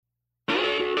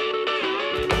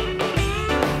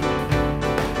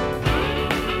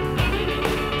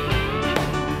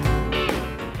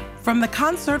From the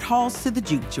concert halls to the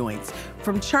juke joints,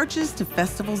 from churches to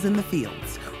festivals in the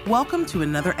fields, welcome to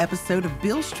another episode of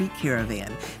Beale Street Caravan,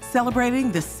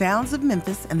 celebrating the sounds of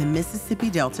Memphis and the Mississippi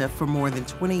Delta for more than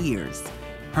 20 years.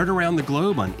 Heard around the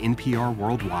globe on NPR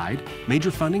Worldwide, major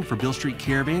funding for Beale Street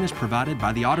Caravan is provided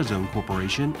by the AutoZone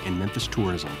Corporation and Memphis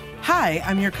Tourism. Hi,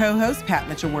 I'm your co-host, Pat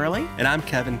Mitchell-Worley. And I'm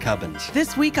Kevin Cubbins.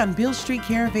 This week on Beale Street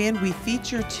Caravan, we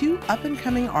feature two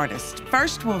up-and-coming artists.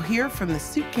 First, we'll hear from the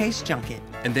Suitcase Junket.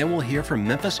 And then we'll hear from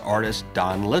Memphis artist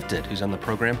Don Lifted, who's on the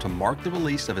program to mark the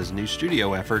release of his new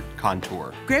studio effort,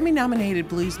 Contour. Grammy-nominated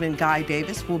bluesman Guy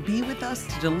Davis will be with us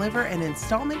to deliver an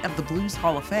installment of the Blues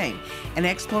Hall of Fame, an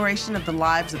exploration of the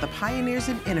lives of the pioneers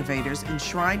and innovators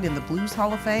enshrined in the Blues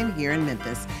Hall of Fame here in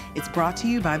Memphis. It's brought to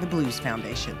you by the Blues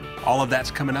Foundation. All of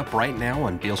that's coming up right now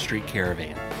on Beale Street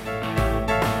Caravan.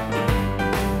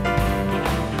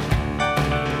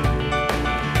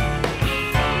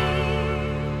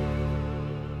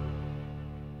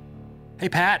 Hey,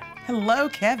 Pat. Hello,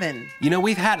 Kevin. You know,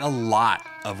 we've had a lot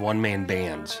of one-man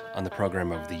bands on the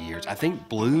program over the years. I think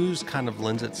blues kind of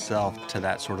lends itself to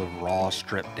that sort of raw,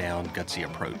 stripped-down, gutsy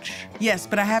approach. Yes,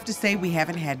 but I have to say we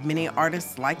haven't had many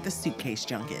artists like the Suitcase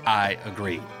Junket. I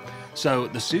agree. So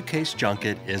the Suitcase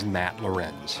Junket is Matt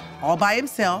Lorenz. All by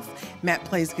himself, Matt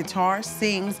plays guitar,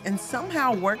 sings, and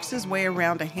somehow works his way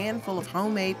around a handful of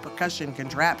homemade percussion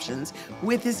contraptions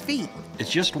with his feet. It's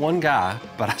just one guy,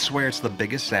 but I swear it's the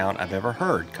biggest sound I've ever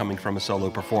heard coming from a solo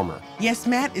performer. Yes,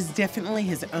 Matt is definitely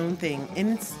his own thing, and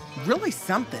it's really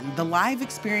something. The live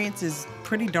experience is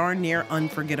pretty darn near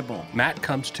unforgettable. Matt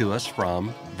comes to us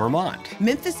from Vermont.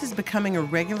 Memphis is becoming a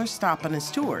regular stop on his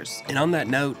tours. And on that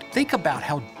note, think about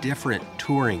how different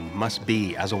touring must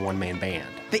be as a one-man band.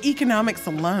 The economics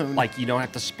alone. Like, you don't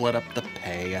have to split up the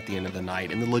pay at the end of the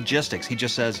night. And the logistics, he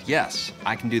just says, yes,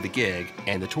 I can do the gig,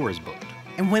 and the tour is booked.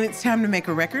 And when it's time to make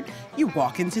a record, you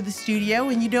walk into the studio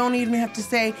and you don't even have to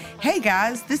say, hey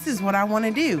guys, this is what I want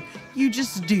to do. You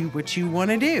just do what you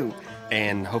want to do.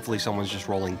 And hopefully someone's just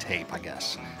rolling tape, I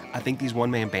guess. I think these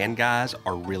one-man band guys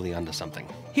are really onto something.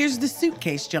 Here's the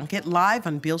Suitcase Junket live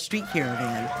on Beale Street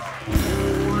Caravan.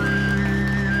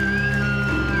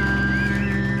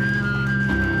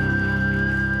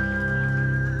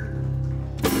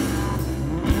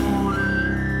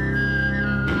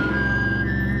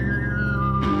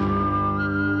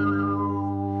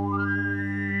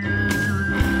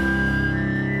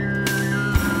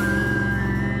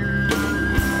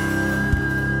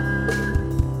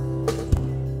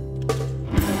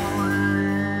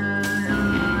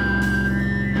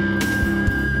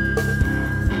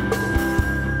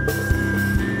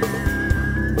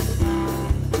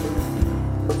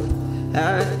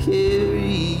 I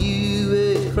carry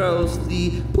you across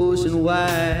the ocean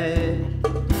wide.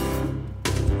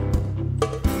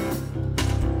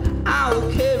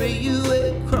 I'll carry you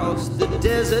across the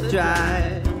desert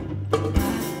dry.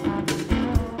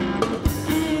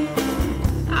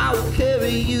 I'll carry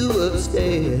you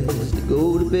upstairs to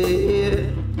go to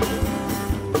bed.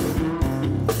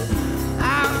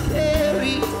 I'll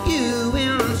carry you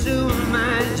into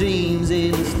my dreams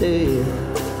instead.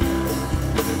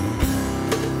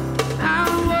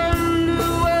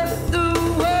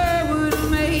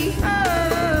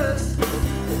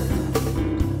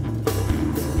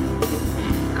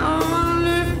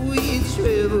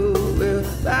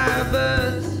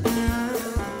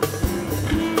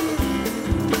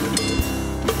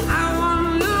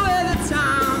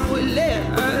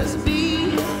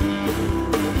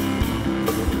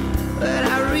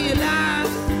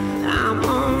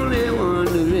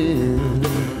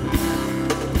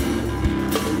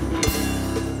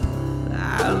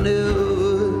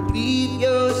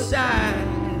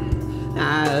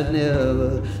 I'd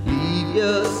never leave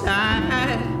your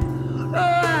side. Oh,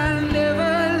 I'd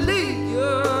never leave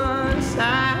your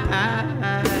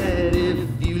side if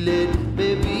you let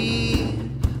me be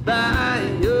by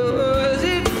yours.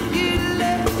 If you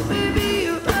let me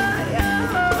be by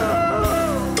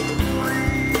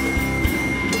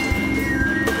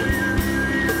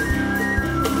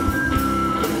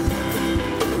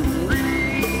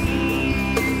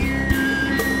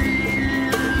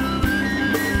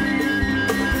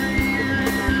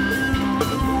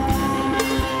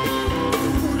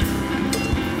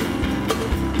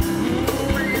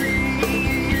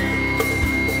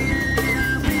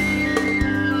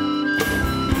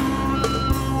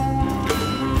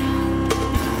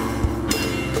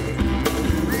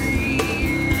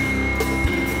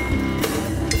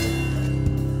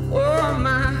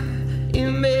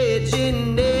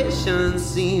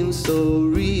seems so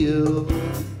real,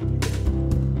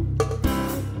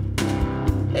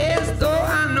 as though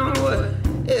I know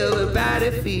what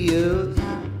everybody feels.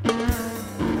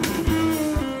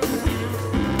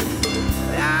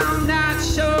 But I'm not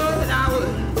sure that I would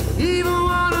even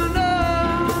wanna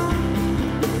know.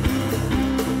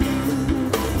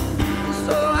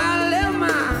 So I let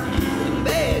my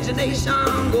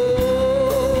imagination go.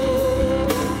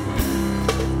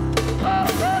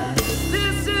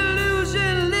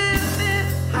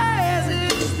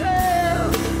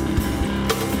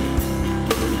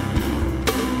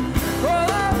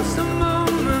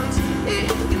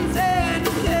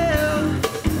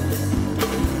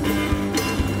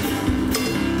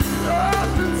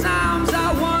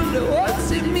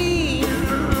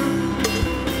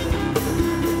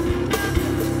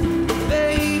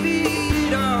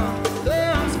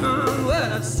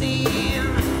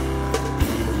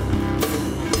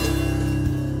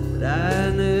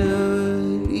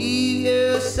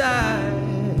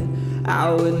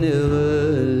 I would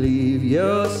never leave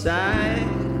your side.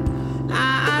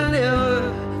 I'll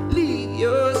never leave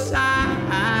your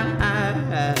side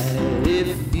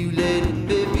if you let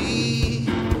me be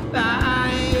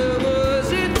by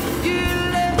yours. If you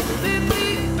let me be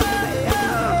by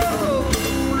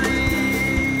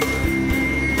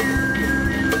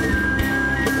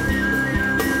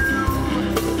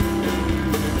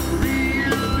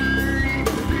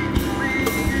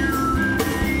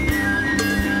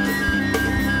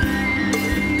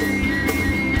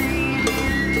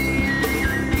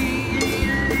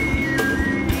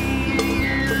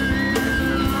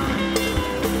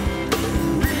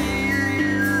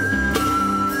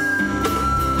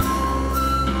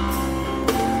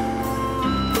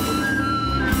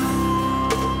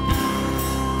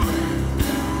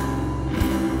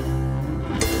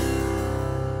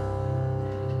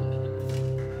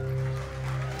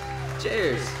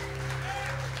Cheers.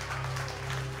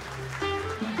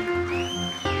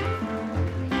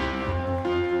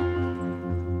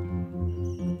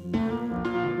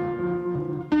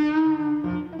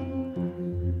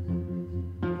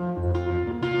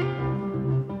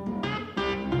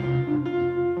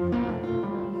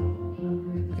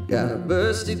 I got a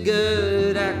busted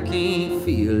gut, I can't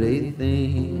feel a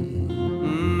thing.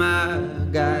 I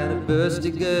got a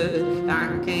busted gut,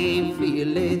 I can't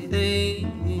feel a thing.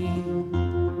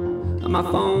 My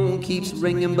phone keeps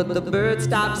ringing, but the birds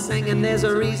stop singing. There's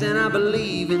a reason I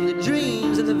believe in the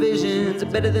dreams and the visions are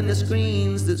better than the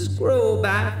screens that scroll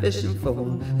by fishing for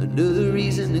another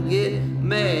reason to get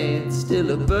mad. Still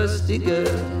a busted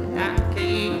gut, I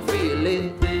can't feel a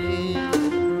thing.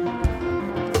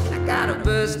 I got a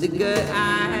busted gut,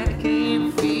 I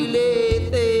can't feel a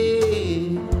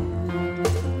thing.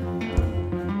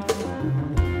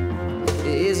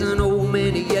 There's an old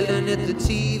man yelling at the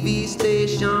TV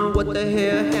station. What the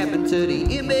hell happened to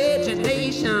the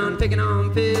imagination? Picking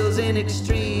on pills in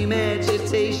extreme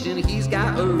agitation. He's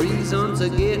got a reason to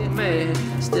get mad.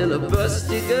 Still a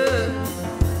busted gut,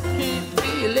 can't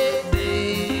feel a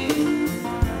thing.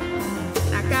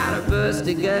 I got a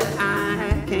busted gut,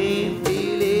 I can't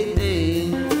feel a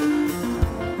thing.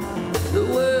 The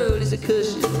world is a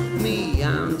cushion, me,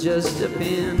 I'm just a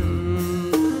pin.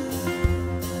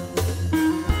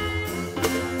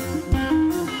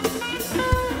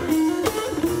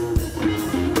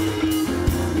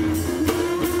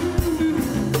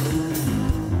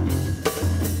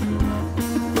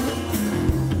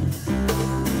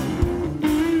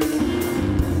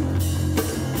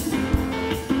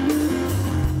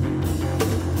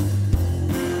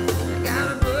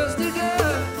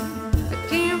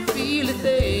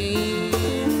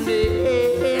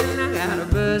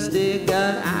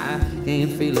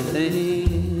 Can't feel a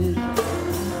thing.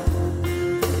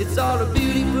 It's all a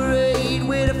beauty parade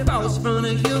with a false front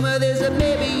of humor. There's a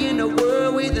baby in the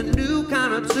world with a new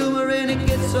kind of tumor, and it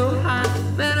gets so hot,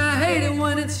 man, I hate it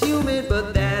when it's humid.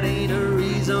 But that ain't a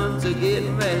reason to get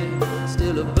mad.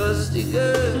 Still a busted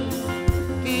girl,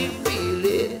 can't feel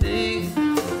a thing.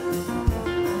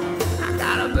 I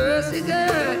got a busted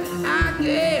girl, I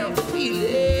can't feel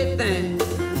a thing.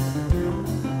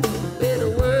 Well,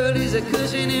 the world is a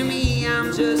cushion in me,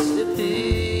 I'm just a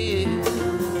pin.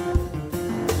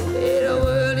 The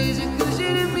world is a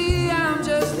cushion in me, I'm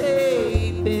just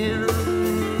a pin.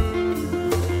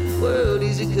 World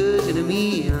is a cushion in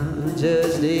me, I'm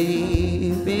just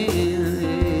a pin.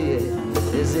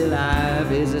 This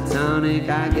life is a tonic,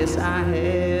 I guess I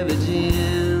have a gin.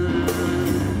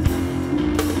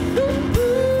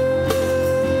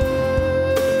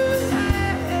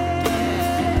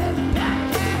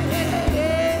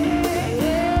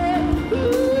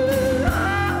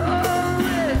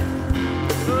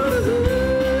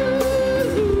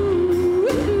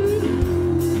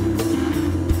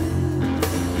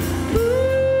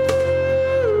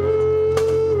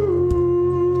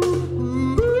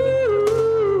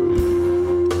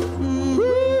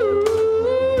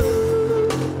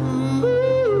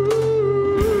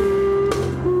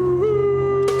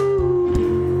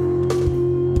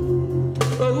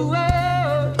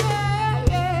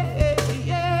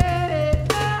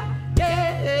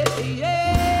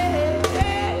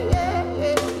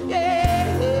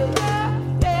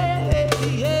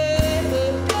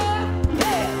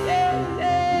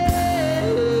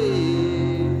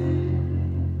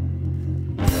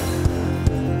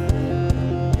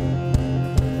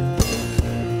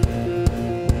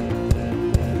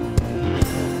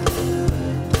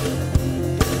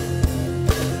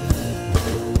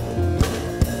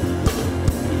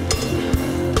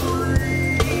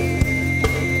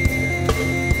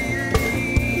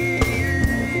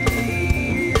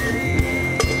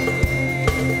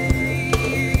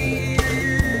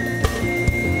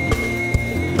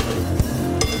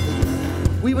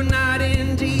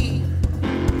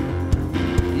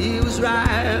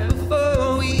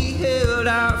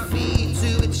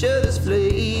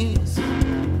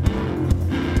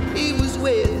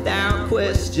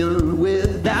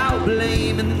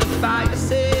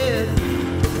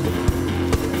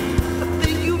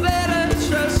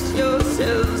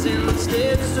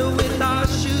 instead. So with our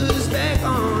shoes back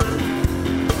on,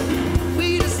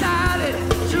 we decided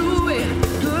true it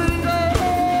couldn't go.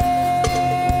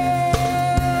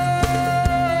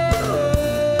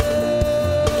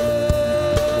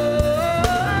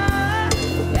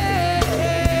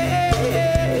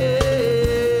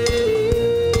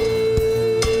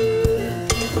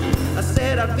 I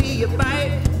said I'd be your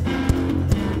bike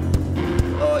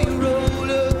or your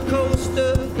roller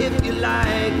coaster if you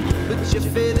like, but your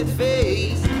feathered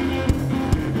face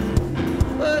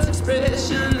was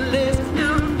expressionless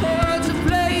and words of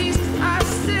place. I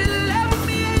still let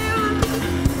me in.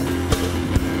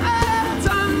 I have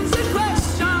tons of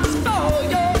questions for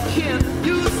your kin.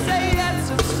 You say that's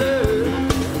absurd.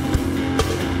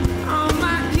 On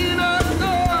my kin of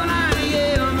gold, I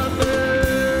am a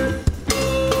bird.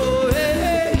 Oh,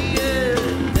 hey, yeah,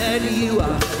 there you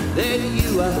are, there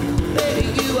you are, there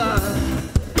you are.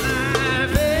 My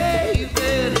baby,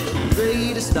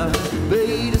 ready to start,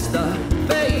 ready to start,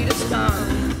 ready to start.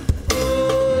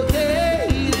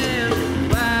 Okay, then,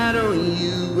 why don't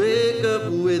you wake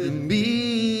up with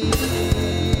me?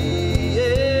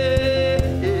 Yeah,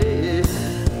 yeah.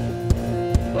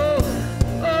 Oh,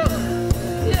 oh,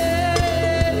 yeah.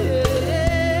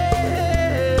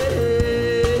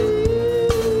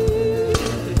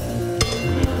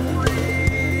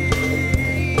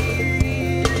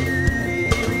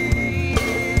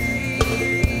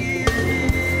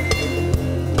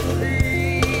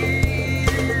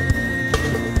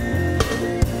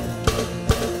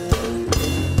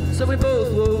 So we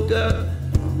both woke up,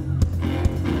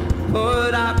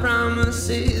 poured our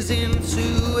promises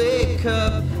into a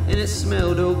cup, and it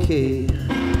smelled okay.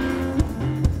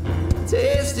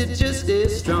 Tasted just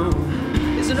as strong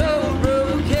as an old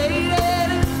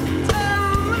brocaded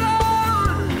town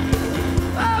lawn.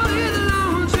 Oh, with the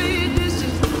laundry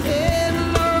dishes and the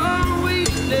long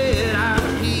weeks laid our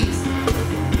peace.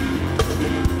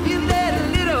 In that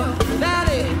little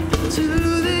valley to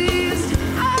the east,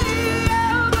 I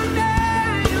am the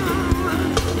name.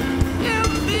 You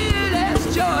feel that's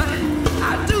joy.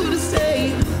 I do the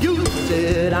same. You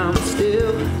said I'm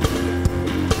still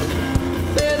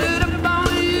feathered up on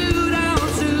you down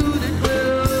to the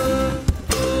ground.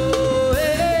 Oh,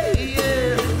 hey,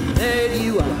 yeah, there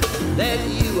you are, there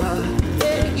you are,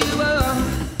 there you are.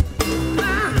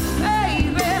 My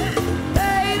baby,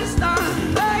 ready to start,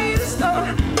 ready to start,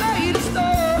 ready to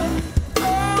start.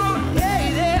 Oh, hey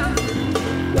there,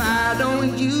 why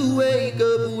don't you wake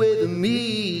up with me?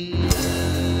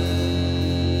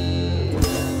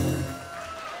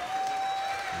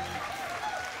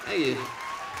 Hey.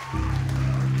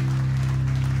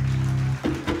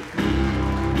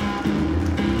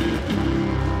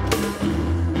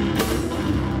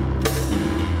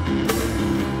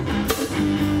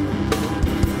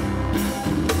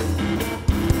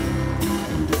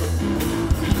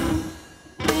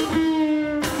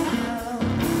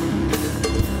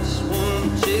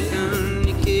 Swamp chicken,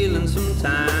 you're killing some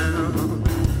time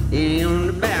in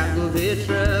the back of a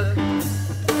truck.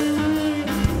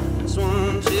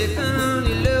 Swamp chicken,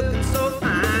 you're looking so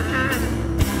fine.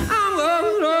 I'm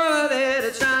over there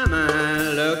to try my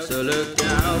luck, so look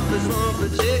out for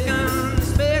swamp chicken,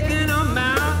 speaking of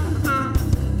mouth.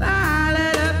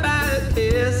 Violet up by a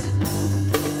kiss.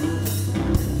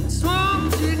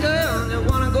 Swamp chicken, they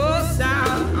wanna go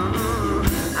south.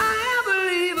 I am a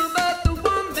believer, but the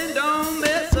woman don't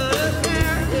mess up.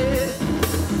 Yeah.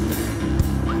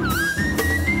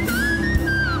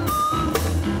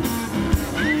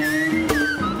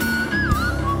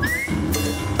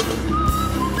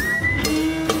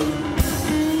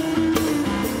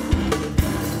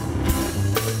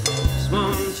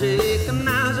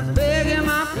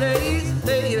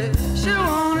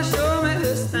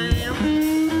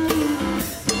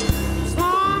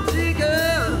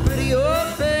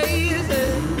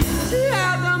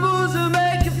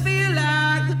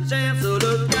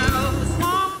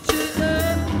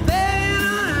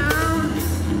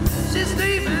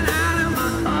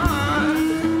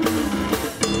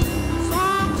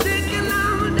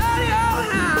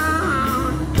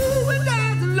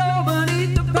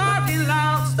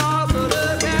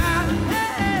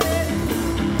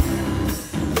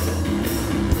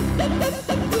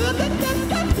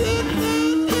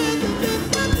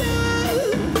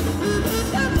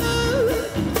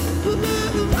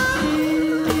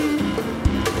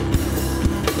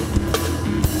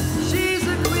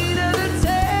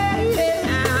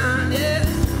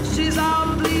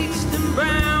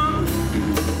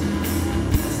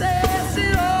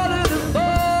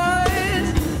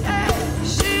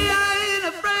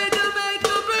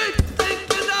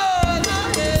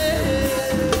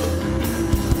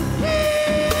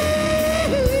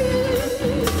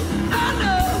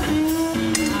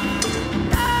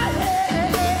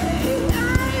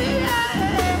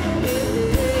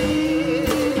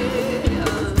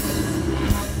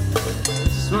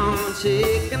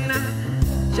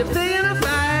 She playing a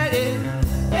fight,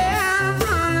 yeah, in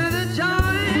front of the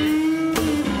joint.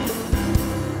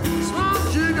 Swamp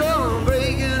sugar, I'm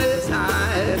breaking its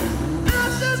hide. Now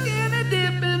she's skinny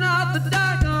dipping off the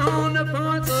dock on the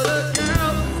points of the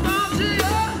girl. Swamp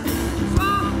sugar,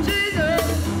 swamp sugar,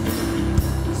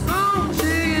 swamp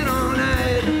sugar all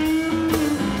night.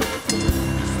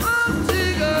 Swamp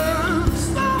sugar,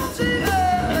 swamp sugar,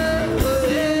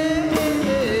 yeah.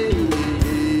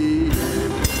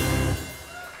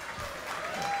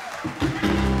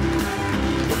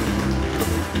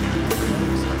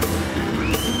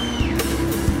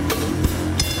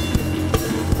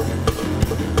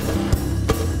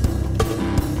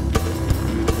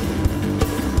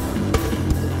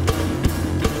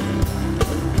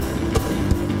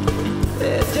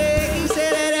 Jackie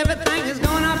said that everything is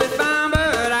gonna be fine,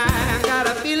 but I got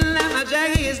a feeling that my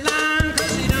Jackie is lying,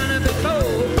 'cause she done it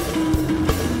before.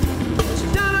 She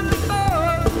done it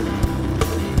before.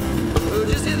 Oh,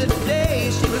 just the other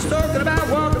day she was talking about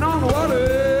walking on the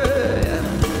water.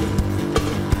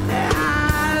 I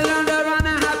learned to run a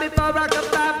high before I could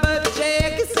fly, but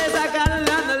Jackie says I gotta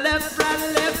learn the left, right,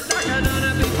 left, like I done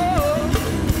it before.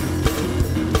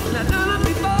 I done it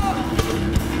before.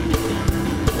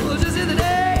 Well, just the other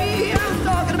day, I was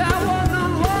talking about walking on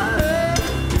the water.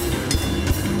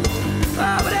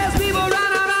 Oh, but as people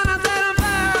run around and set on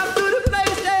fire up through the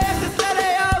place, they said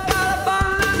they all got a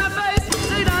ball in their face.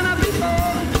 They done it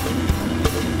before.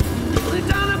 They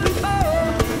done it before.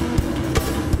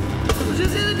 Well,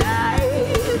 just the other day,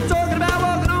 talking about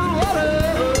walking on the water.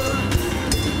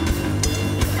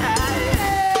 Yeah.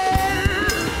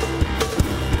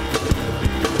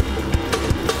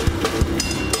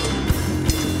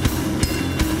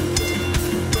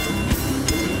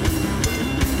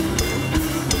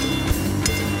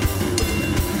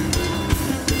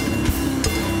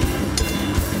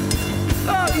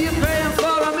 Oh, you're praying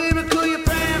for a miracle, you're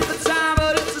praying for time,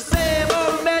 but it's the same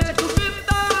old magical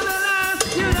fifth on the line.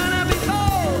 You've done it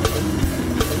before.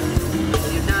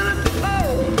 You've done it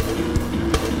before.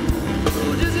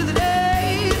 Oh, just the other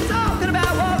day, talking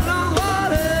about walking on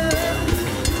water.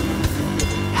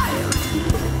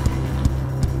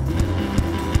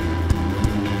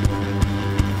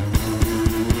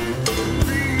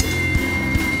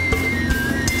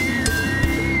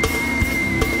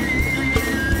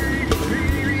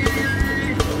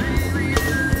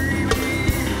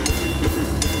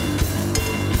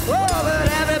 Oh, but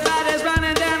everybody's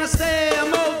running down the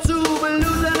same old tube. We're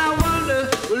losing our wonder,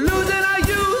 we're losing our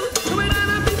youth. We done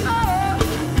it before.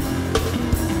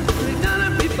 We done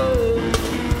it before.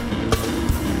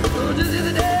 Oh, just the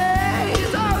other day,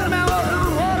 talking about walking on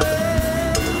water.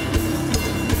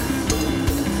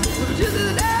 Oh, just the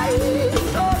other day,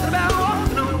 talking about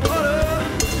walking on water.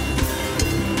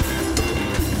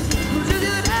 Oh, just the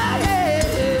other day,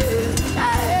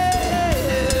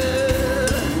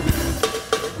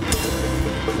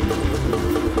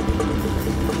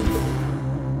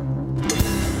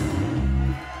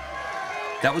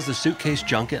 That was the Suitcase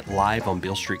Junket live on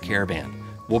Beale Street Caravan.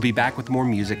 We'll be back with more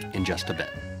music in just a bit.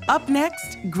 Up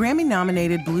next,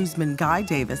 Grammy-nominated bluesman Guy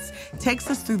Davis takes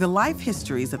us through the life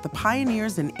histories of the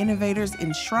pioneers and innovators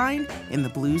enshrined in the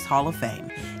Blues Hall of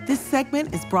Fame. This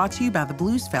segment is brought to you by the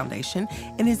Blues Foundation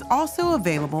and is also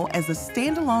available as a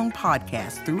standalone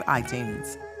podcast through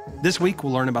iTunes. This week,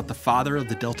 we'll learn about the father of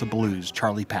the Delta Blues,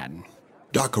 Charlie Patton.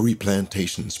 Dockery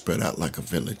Plantation spread out like a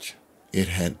village. It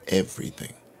had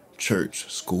everything.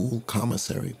 Church, school,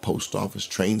 commissary, post office,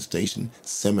 train station,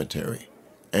 cemetery,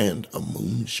 and a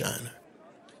moonshiner.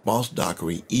 Boss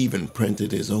Dockery even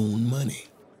printed his own money.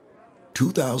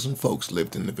 2,000 folks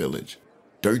lived in the village.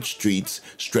 Dirt streets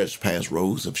stretched past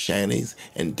rows of shanties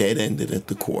and dead-ended at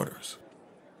the quarters.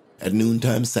 At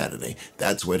noontime Saturday,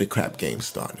 that's where the crap game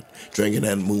started. Drinking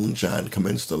and moonshine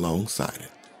commenced alongside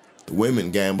it. The women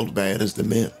gambled bad as the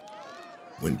men.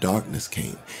 When darkness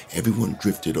came, everyone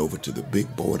drifted over to the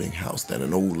big boarding house that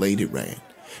an old lady ran.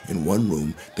 In one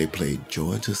room, they played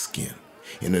Georgia Skin.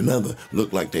 In another,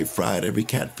 looked like they fried every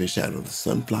catfish out of the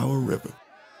Sunflower River.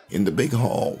 In the big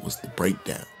hall was the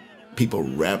breakdown. People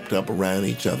wrapped up around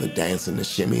each other, dancing the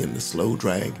shimmy and the slow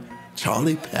drag.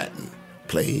 Charlie Patton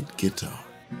played guitar.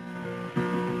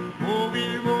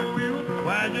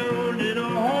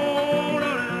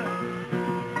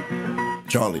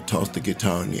 Charlie tossed the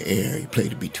guitar in the air. He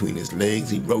played it between his legs.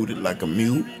 He rode it like a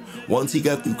mule. Once he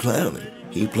got through clowning,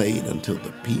 he played until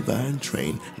the Peavine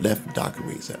train left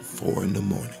Dockery's at 4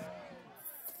 a.m.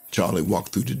 Charlie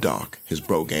walked through the dark. His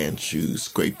brogan shoes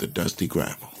scraped the dusty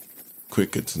gravel.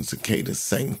 Crickets and cicadas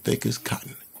sang thick as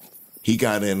cotton. He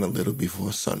got in a little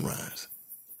before sunrise.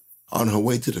 On her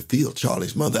way to the field,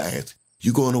 Charlie's mother asked,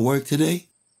 "You going to work today?"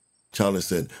 Charlie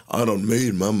said, I done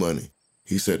made my money.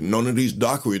 He said, none of these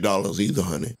Dockery dollars either,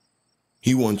 honey.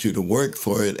 He wants you to work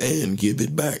for it and give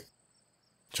it back.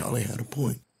 Charlie had a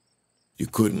point. You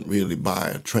couldn't really buy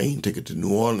a train ticket to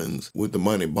New Orleans with the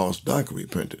money Boss Dockery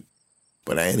printed.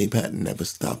 But Annie Patton never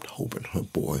stopped hoping her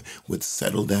boy would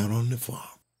settle down on the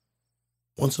farm.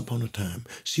 Once upon a time,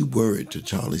 she worried to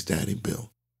Charlie's daddy,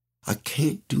 Bill. I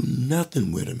can't do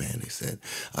nothing with him, Annie said.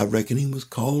 I reckon he was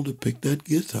called to pick that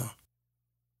guitar.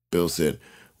 Bill said,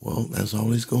 well, that's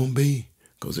all he's going to be,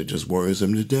 'cause it just worries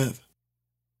him to death.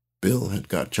 Bill had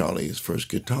got Charlie his first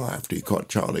guitar after he caught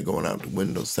Charlie going out the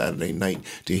window Saturday night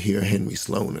to hear Henry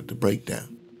Sloan at the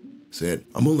breakdown. Said,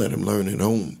 I'm going to let him learn at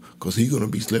home, 'cause he's going to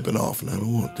be slipping off, and I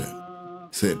don't want that.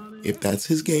 Said, if that's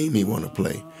his game he want to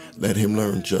play, let him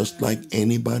learn just like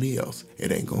anybody else.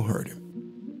 It ain't going to hurt him.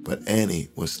 But Annie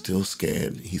was still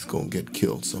scared he's going to get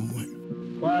killed somewhere.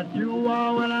 What you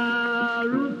want when I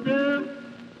root him,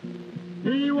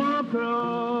 he won't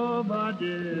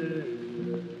property.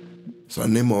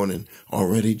 Sunday morning,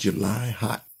 already July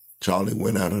hot, Charlie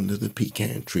went out under the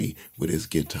pecan tree with his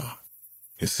guitar.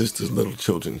 His sister's little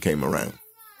children came around.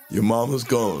 Your mama's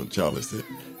gone, Charlie said.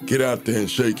 Get out there and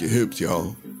shake your hips,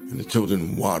 y'all. And the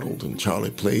children waddled and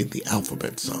Charlie played the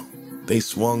alphabet song. They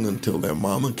swung until their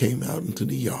mama came out into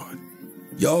the yard.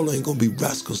 Y'all ain't gonna be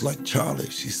rascals like Charlie,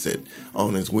 she said,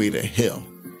 on his way to hell.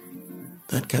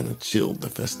 That kind of chilled the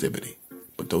festivity,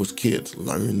 but those kids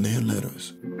learned their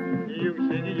letters. You can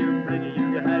sing it, you can bring it,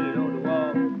 you can hang it on the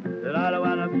wall. And I don't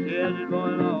want to hear it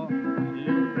going on. You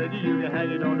can bring it, you can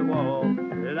hang it on the wall.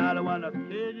 And I don't want to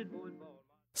hear it going on.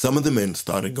 Some of the men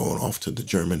started going off to the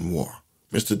German war.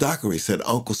 Mr. Dockery said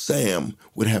Uncle Sam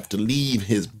would have to leave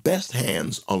his best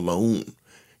hands alone.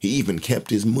 He even kept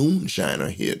his moonshiner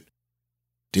hid.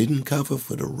 Didn't cover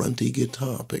for the runty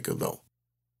guitar picker, though.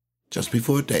 Just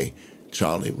before day,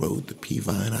 Charlie rode the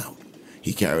Peavine out.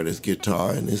 He carried his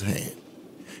guitar in his hand.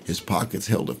 His pockets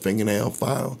held a fingernail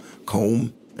file,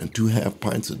 comb, and 2.5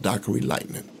 pints of Dockery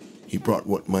Lightning. He brought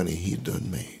what money he'd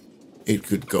done made. It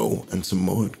could go, and some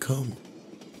more would come.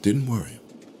 Didn't worry him.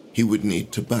 He would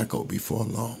need tobacco before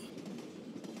long.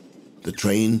 The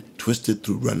train twisted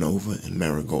through Runover and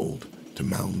Marigold to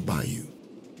Mountain Bayou.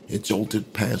 It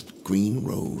jolted past green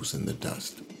rows in the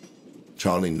dust.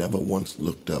 Charlie never once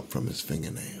looked up from his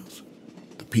fingernails.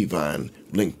 The Peavine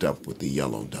linked up with the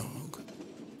yellow dog.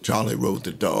 Charlie rode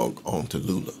the dog on to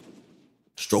Lula.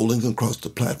 Strolling across the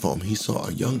platform, he saw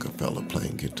a younger fella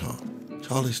playing guitar.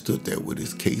 Charlie stood there with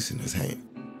his case in his hand.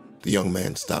 The young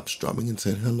man stopped strumming and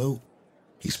said hello.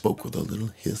 He spoke with a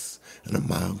little hiss and a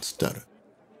mild stutter.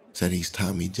 Said he's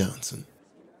Tommy Johnson.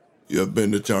 You ever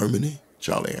been to Germany?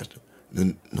 Charlie asked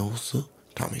him. No, sir,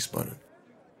 Tommy sputtered.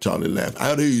 Charlie laughed.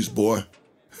 Out ease, boy.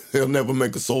 They'll never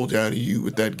make a soldier out of you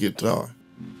with that guitar.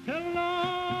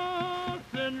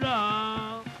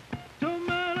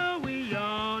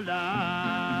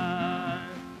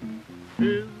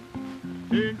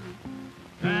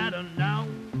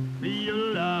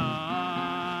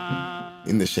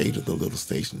 In the shade of the little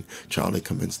station, Charlie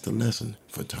commenced the lesson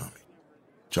for Tommy.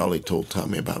 Charlie told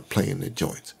Tommy about playing the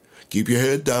joints. Keep your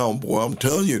head down, boy. I'm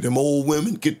telling you, them old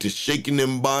women get to shaking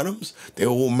them bottoms. Their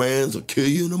old mans will kill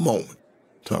you in a moment.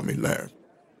 Tommy laughed.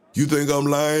 You think I'm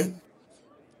lying?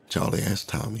 Charlie asked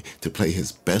Tommy to play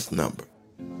his best number.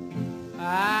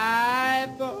 I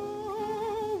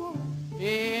thought,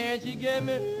 and she gave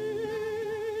me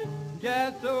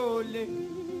just so late.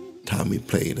 Tommy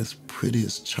played as pretty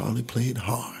as Charlie played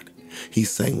hard. He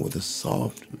sang with a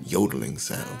soft, yodeling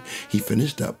sound. He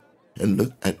finished up and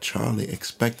looked at Charlie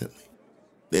expectantly.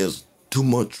 There's too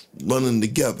much running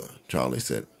together, Charlie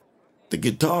said. The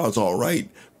guitar's all right,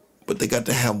 but they got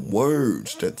to have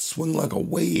words that swing like a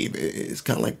wave. It's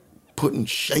kind of like putting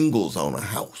shingles on a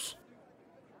house.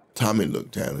 Tommy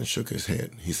looked down and shook his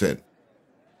head. He said,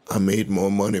 I made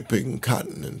more money picking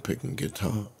cotton than picking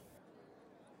guitar.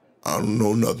 I don't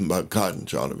know nothing about cotton,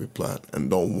 Charlie replied, and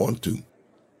don't want to.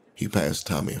 He passed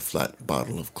Tommy a flat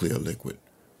bottle of clear liquid.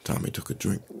 Tommy took a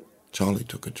drink. Charlie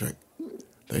took a drink.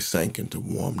 They sank into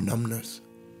warm numbness.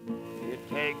 It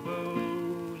take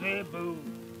booze, booze,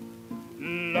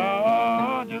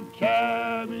 Lord, to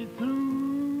carry me through.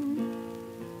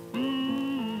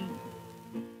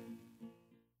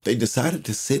 They decided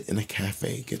to sit in a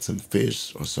cafe, get some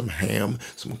fish or some ham,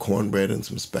 some cornbread, and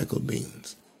some speckled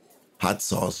beans. Hot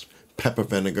sauce, pepper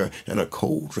vinegar, and a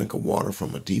cold drink of water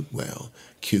from a deep well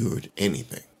cured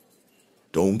anything.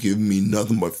 Don't give me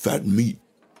nothing but fat meat,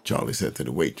 Charlie said to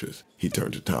the waitress. He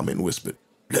turned to Tommy and whispered,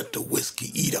 let the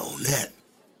whiskey eat on that.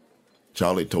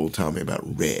 Charlie told Tommy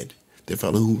about Red, the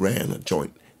fellow who ran a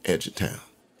joint edge of town.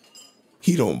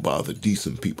 He don't bother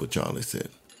decent people, Charlie said.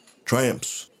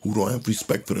 Tramps who don't have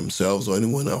respect for themselves or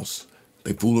anyone else.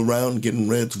 They fool around getting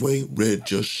Red's way, Red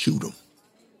just shoot 'em.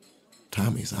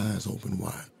 Tommy's eyes opened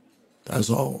wide. That's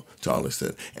all, Charlie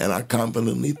said, and I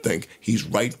confidently think he's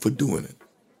right for doing it.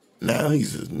 Now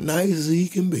he's as nice as he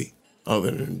can be,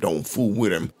 other than don't fool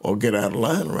with him or get out of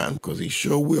line around him, because he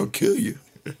sure will kill you.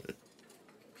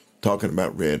 Talking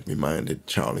about Red reminded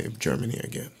Charlie of Germany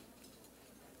again.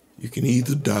 You can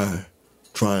either die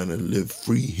trying to live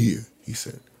free here, he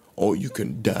said, or you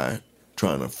can die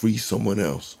trying to free someone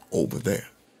else over there.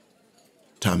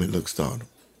 Tommy looked startled.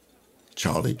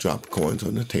 Charlie dropped coins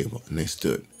on the table and they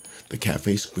stood. The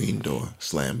cafe screen door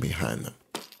slammed behind them.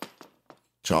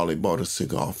 Charlie bought a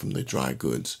cigar from the dry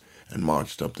goods and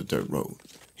marched up the dirt road.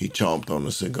 He chomped on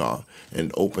the cigar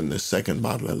and opened the second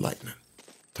bottle of lightning.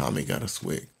 Tommy got a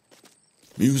swig.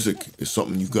 Music is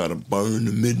something you gotta burn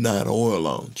the midnight oil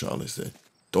on, Charlie said.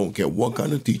 Don't care what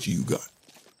kind of teacher you got.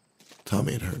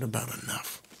 Tommy had heard about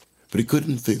enough, but he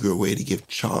couldn't figure a way to give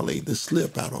Charlie the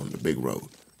slip out on the big road.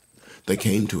 They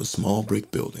came to a small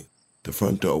brick building. The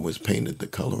front door was painted the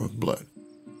color of blood.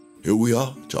 Here we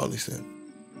are, Charlie said.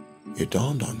 It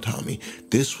dawned on Tommy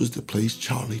this was the place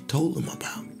Charlie told him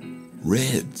about.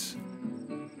 Red's.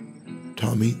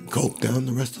 Tommy gulped down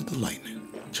the rest of the lightning.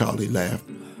 Charlie laughed.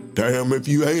 Damn if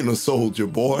you ain't a soldier,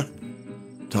 boy.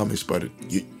 Tommy sputtered.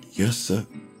 Yes, sir.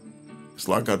 It's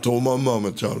like I told my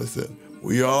mama, Charlie said.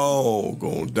 We all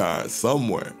gonna die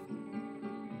somewhere.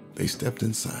 They stepped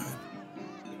inside,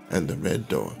 and the red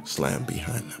door slammed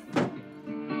behind them.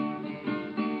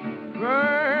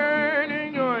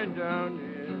 Burning going down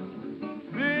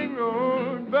this big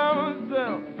road by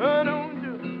myself. I don't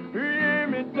do hear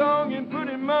me talking,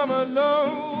 putting mama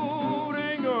low.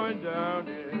 Ain't going down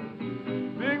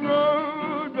this big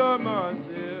road by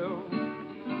myself.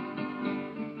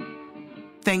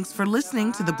 Thanks for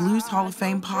listening to the Blues Hall of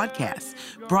Fame podcast,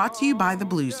 brought to you by the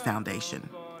Blues Foundation.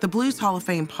 The Blues Hall of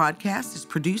Fame podcast is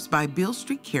produced by Beale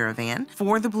Street Caravan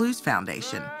for the Blues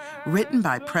Foundation, written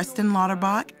by Preston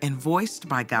Lauterbach and voiced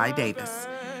by Guy Davis.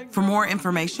 For more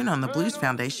information on the Blues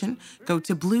Foundation, go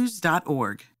to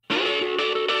blues.org.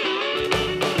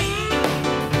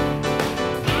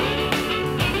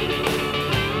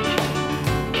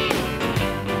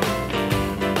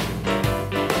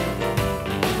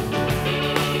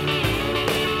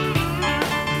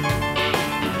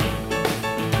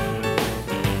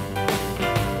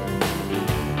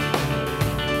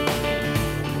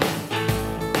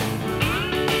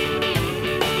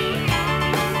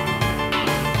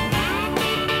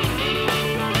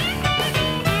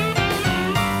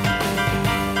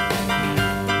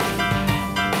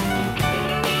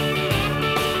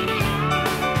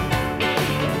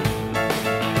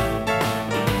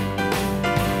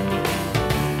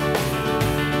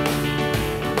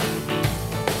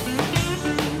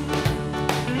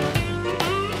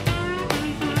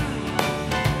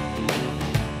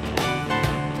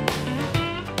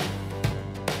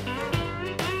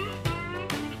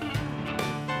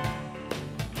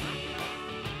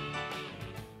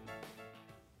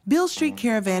 Beale Street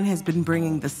Caravan has been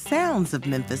bringing the sounds of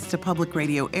Memphis to public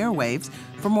radio airwaves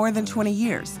for more than 20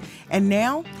 years. And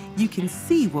now you can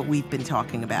see what we've been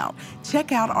talking about.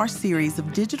 Check out our series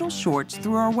of digital shorts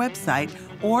through our website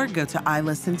or go to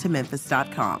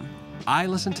ilistentomemphis.com. I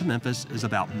Listen to Memphis is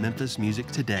about Memphis music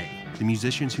today, the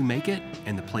musicians who make it,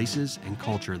 and the places and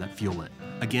culture that fuel it.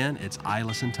 Again, it's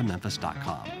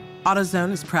ilistentomemphis.com. AutoZone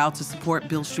is proud to support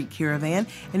Beale Street Caravan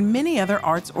and many other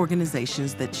arts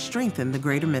organizations that strengthen the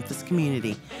greater Memphis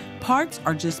community. Parts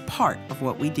are just part of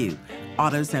what we do.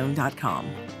 AutoZone.com.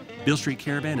 Beale Street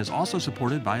Caravan is also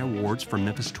supported by awards from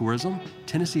Memphis Tourism,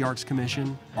 Tennessee Arts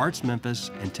Commission, Arts Memphis,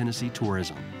 and Tennessee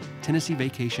Tourism.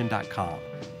 TennesseeVacation.com.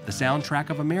 The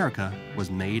soundtrack of America was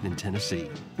made in Tennessee.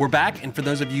 We're back, and for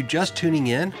those of you just tuning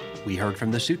in, we heard from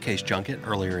the Suitcase Junket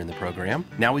earlier in the program.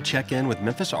 Now we check in with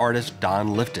Memphis artist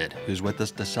Don Lifted, who's with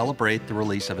us to celebrate the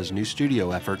release of his new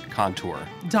studio effort, Contour.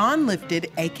 Don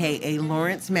Lifted, a.k.a.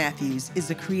 Lawrence Matthews,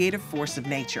 is a creative force of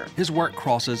nature. His work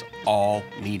crosses all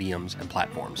mediums and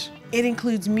platforms. It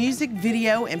includes music,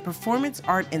 video, and performance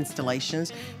art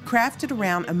installations crafted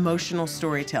around emotional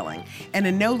storytelling and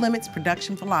a no-limits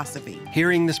production philosophy.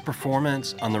 Hearing this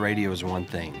performance on the radio is one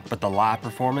thing, but the live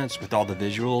performance with all the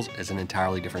visuals is an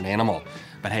entirely different animal.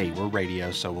 But hey, we're radio,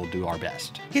 so we'll do our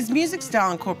best. His music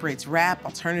style incorporates rap,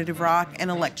 alternative rock, and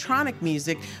electronic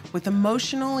music with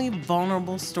emotionally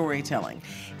vulnerable storytelling.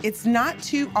 It's not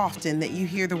too often that you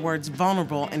hear the words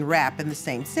vulnerable and rap in the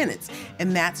same sentence,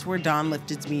 and that's where Don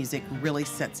Lifted's music really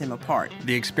sets him apart.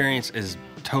 The experience is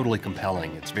totally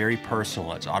compelling. It's very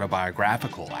personal. It's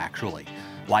autobiographical, actually.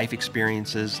 Life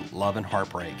experiences, love and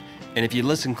heartbreak. And if you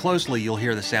listen closely, you'll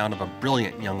hear the sound of a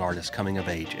brilliant young artist coming of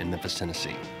age in Memphis,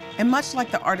 Tennessee. And much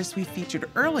like the artist we featured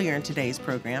earlier in today's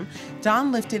program,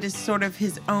 Don Lifted is sort of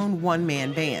his own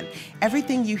one-man band.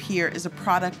 Everything you hear is a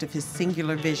product of his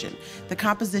singular vision. The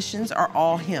compositions are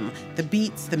all him. The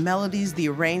beats, the melodies, the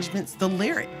arrangements, the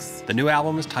lyrics. The new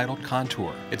album is titled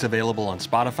Contour. It's available on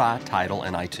Spotify, Tidal,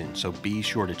 and iTunes, so be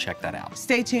sure to check that out.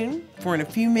 Stay tuned, for in a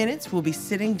few minutes, we'll be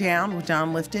sitting down with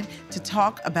Don Lifted to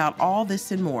talk about all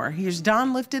this and more. Here's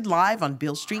Don Lifted live on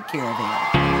Beale Street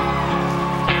Caravan.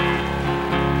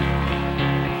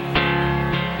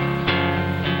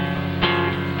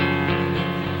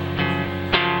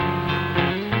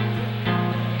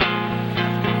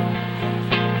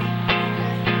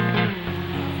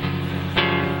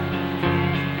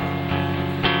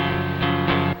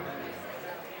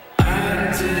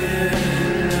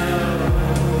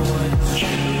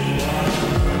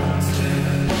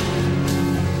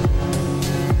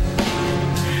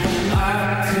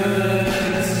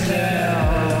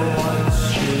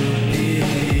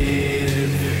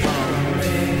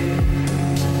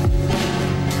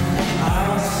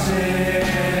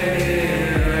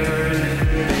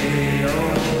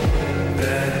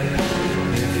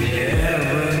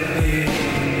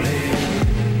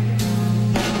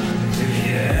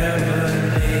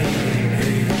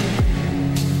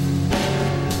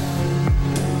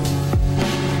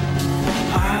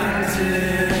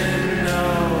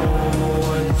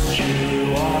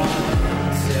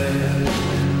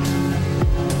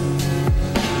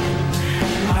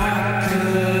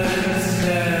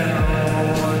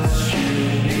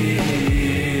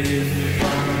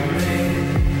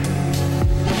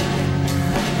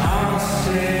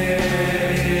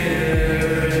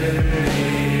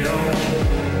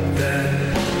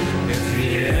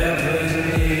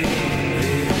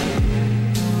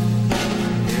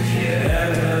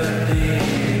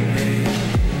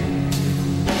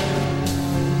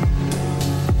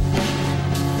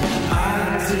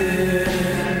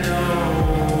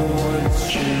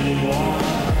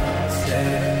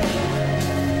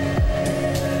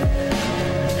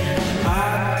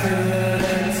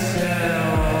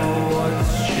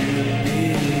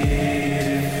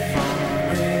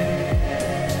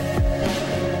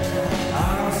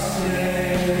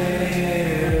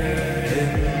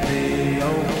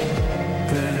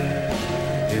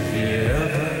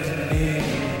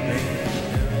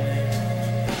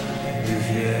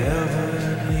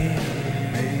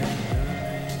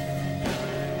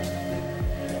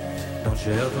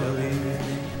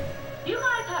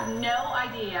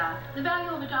 The value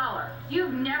of $1.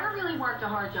 You've never really worked a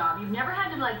hard job. You've never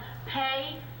had to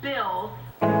pay bills.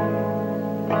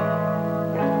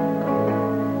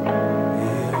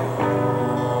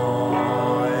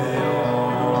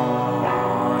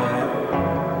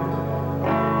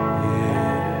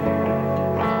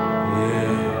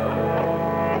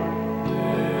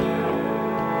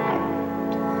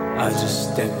 I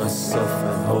just stay myself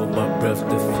and hold my breath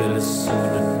to feel it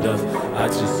soon enough. I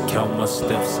just count my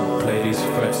steps and play these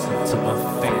frets until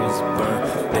my fingers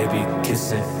burn. They be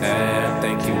kissing,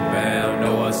 thank you, man.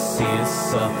 No, I see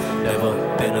it's up.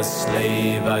 Never been a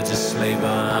slave, I just slay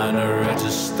behind a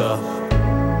register.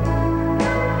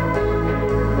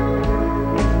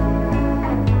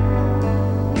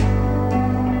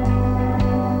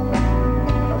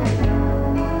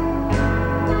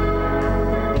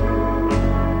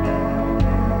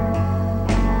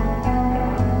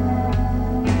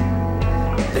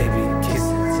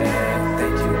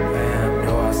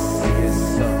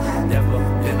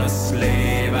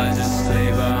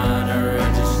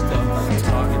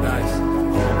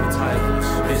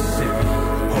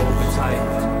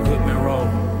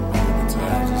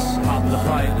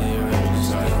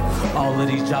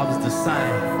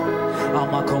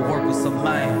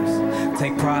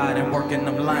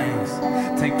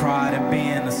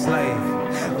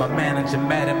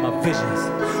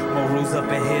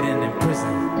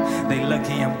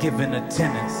 Giving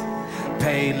attendance,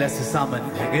 paid less as I'm a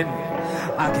nigga.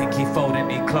 I can't keep folding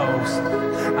these clothes.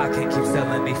 I can't keep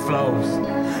selling these flows.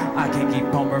 I can't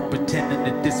keep on pretending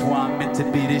that this where I'm meant to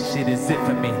be. This shit is it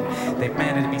for me. They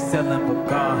managed me selling for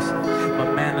cars.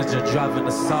 My manager driving a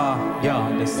Saab.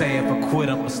 Yo, they say if I quit,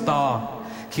 I'm a star.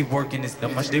 Keep working, it's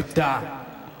not much they die.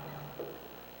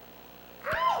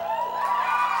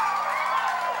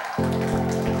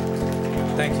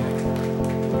 Thank you.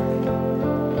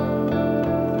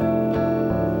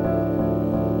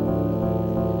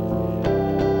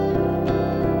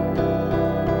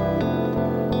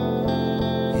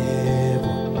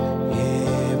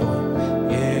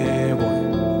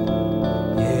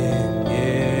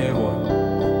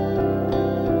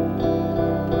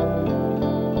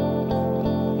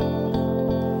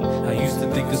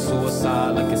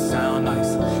 side like it sound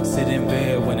nice. Sit in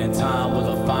bed when in time will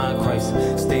I find Christ.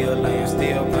 Still lame,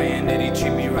 still praying that he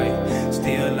treat me right.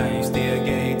 Still lame, still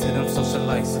gay to them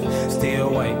socialites. Still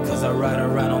white, cause I ride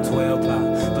around on 12 ply.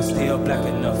 But still black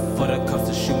enough for the cops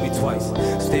to shoot me twice.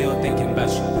 Still thinking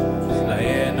about you, like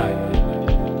every night.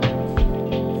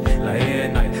 Like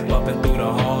every night, bumping through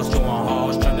the halls, chewing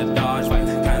halls, trying to dodge right.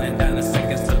 Counting down the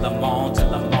seconds till I'm on,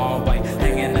 till I'm all white.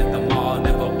 Hanging at the mall,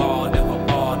 never ball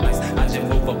nice. I just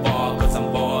move a ball cause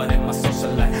I'm bored in my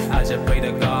social life. I just pray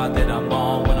to God that I'm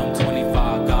on when I'm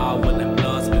 25. God willing,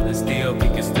 blood spilling, still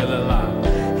kicking, still alive.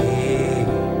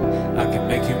 Yeah, I can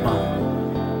make you mine.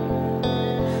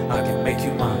 I can make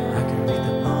you mine. I can read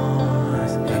the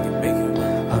lines. I can make you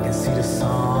mine. I can see the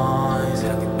signs.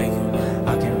 I can make you mine. I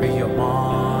can read your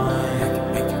mind. I can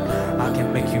make you mine. I can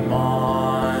make you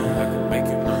mine. I can make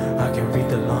you mine. I can read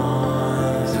the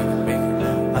lines. I can make you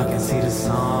mine. I can see the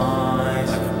signs.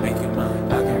 I can make you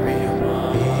mine. I can read your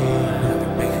mind. Yeah, I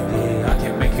can make you mine. Yeah, I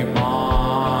can make you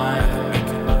mine. I can make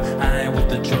you mine. I ain't with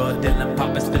the drug dealing,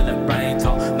 popping, spilling brain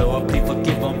talk. Lord, please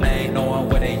forgive them, they ain't knowing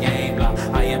where they aim. Like,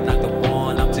 I am not the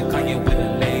one, I'm just Kanye with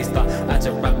a lace stop. I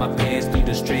just ride my pants through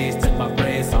the streets till my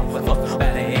braids off. Fuck about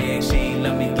the egg, she ain't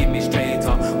let me give me straight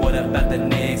talk. What about the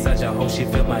next? I just hope she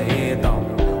feel my head on.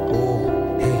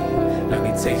 Ooh, hey, let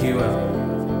me take you out.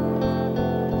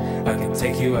 I can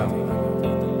take you out.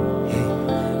 Hey,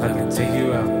 I can take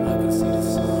you out.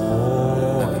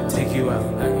 Oh, I can take you out.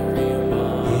 Yeah,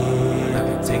 I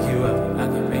can take you out. I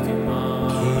can make it mine.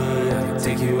 Yeah, I can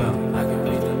take you out. I can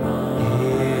read the mind.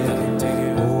 Yeah, I can take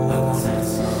you out. I can see the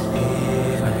sun.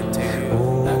 Yeah, I can take you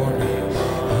out. I can read your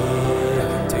mind. Yeah, I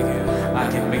can take you out. I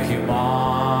can make you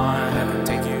mine. I can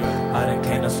take you out. I done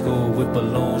came to school with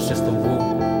balloons just to woo.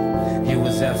 You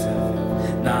was absent.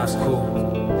 Nah, it's cool.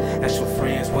 Ask your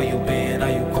friends where you been,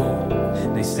 are you cool?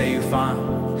 They say you fine,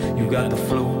 you got the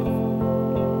flu.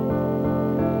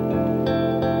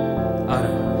 I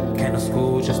done came to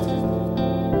school just to woo.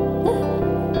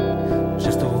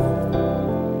 Just to woo.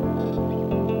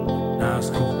 Nah, it's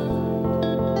cool.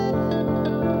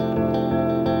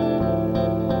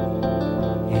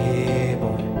 Yeah,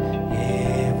 boy.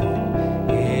 Yeah, boy.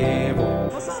 Yeah,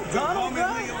 boy. What's up, Donald? I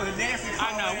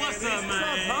know. What's up, man?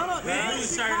 Blue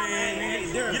shirt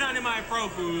in. Get on in my fro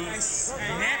food.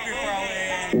 Happy fro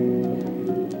ass.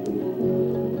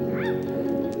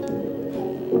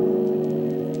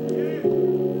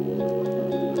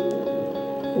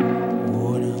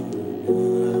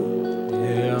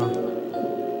 Yeah.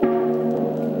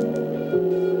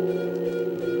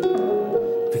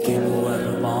 Became a one in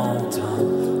my own time.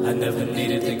 I never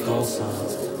needed the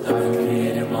cosigns. I've been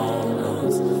creating my own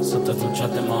lines. Sometimes I'm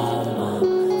trapped in my own mind.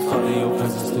 Follow your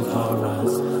presence through car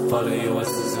rides. Follow your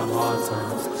essence in hard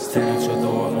times. Stand at your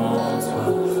door in my own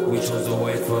spot. We chose to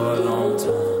wait for a long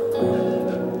time.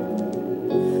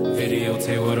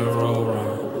 Videotape with a road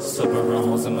run. Suburban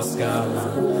homes in my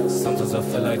skyline. Sometimes I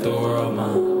feel like the world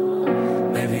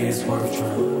mine. Maybe it's worth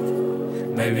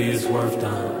trying. Maybe it's worth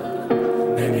dying.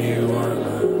 Maybe you weren't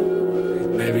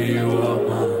lying. Maybe you are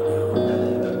mine now.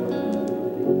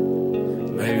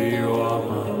 Maybe you are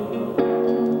mine.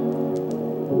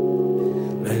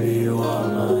 Maybe you are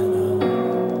mine now.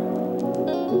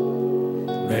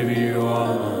 Maybe you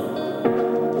are mine.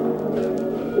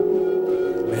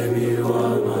 Maybe you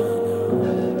are mine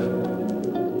now.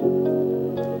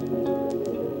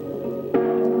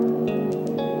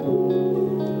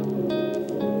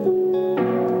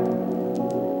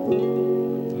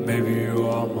 Maybe you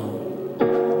are mine.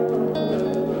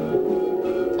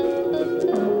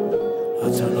 I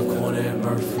turn the corner in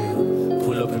Murphyfield.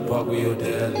 Pull up and park with your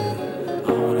dad live. I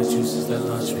wanna choose since that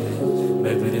lunch meal.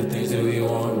 Maybe the things that we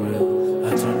want real. I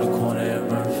turn the corner in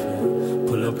Murphyfield.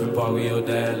 Pull up and park with your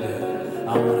dad live. I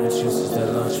wanna choose since that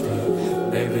lunch meal.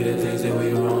 Maybe the things that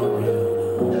we want real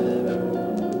now.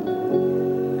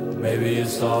 Maybe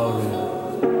it's all real.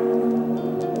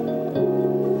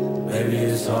 Maybe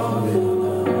it's all real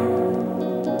now.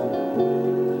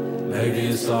 Maybe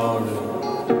it's all real.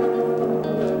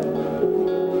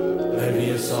 Maybe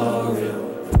it's all real.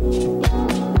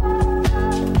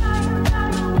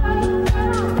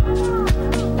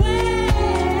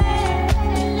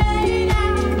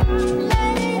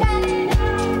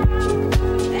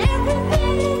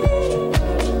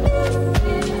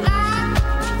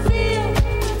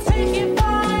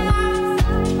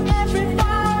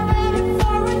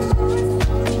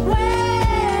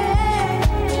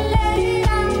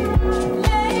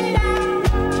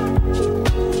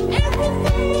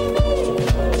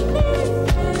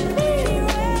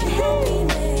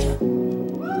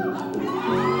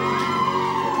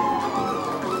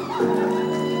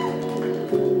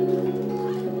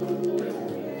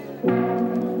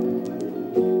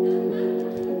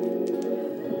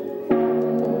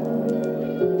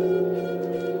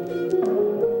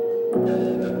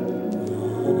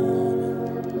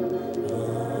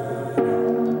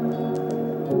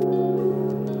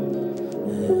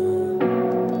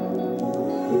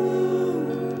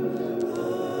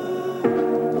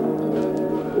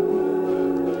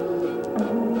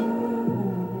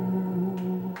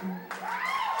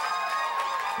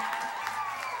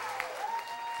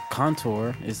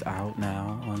 Contour is out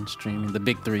now on streaming. The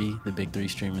big three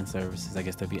streaming services. I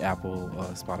guess that'd be Apple,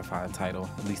 Spotify, and Tidal.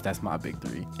 At least that's my big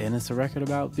three. And it's a record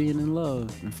about being in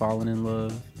love and falling in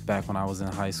love back when I was in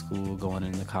high school, going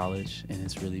into college, and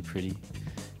it's really pretty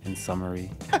and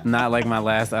summery. Not like my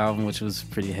last album, which was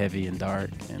pretty heavy and dark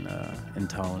and in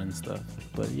tone and stuff.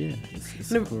 But yeah,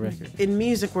 it's a cool record. In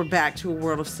music, we're back to a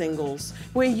world of singles.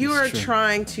 When you are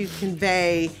trying to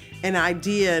convey an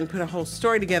idea and put a whole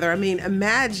story together, I mean,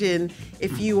 imagine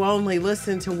if you only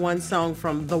listened to one song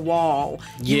from The Wall.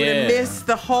 You would have missed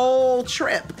the whole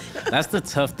trip. That's the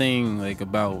tough thing, like,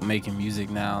 about making music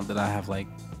now that I have, like,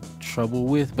 trouble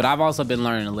with. But I've also been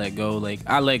learning to let go. Like,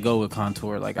 I let go with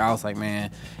Contour. Like, I was like,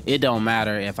 man, it don't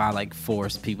matter if I, like,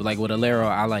 force people. Like, with Alero,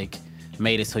 I, like,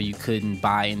 made it so you couldn't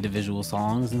buy individual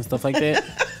songs and stuff like that.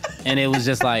 And it was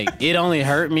just like, it only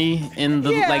hurt me in the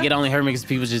like, it only hurt me because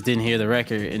people just didn't hear the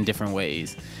record in different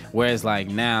ways. Whereas like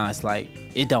now it's like,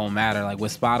 it don't matter. Like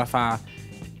with Spotify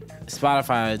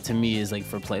to me is like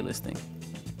for playlisting.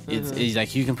 It's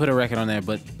like you can put a record on there,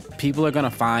 but people are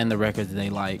gonna find the record that they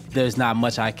like. There's not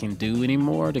much I can do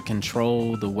anymore to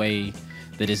control the way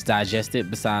that it's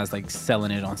digested besides like selling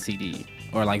it on CD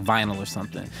or like vinyl or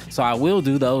something. So I will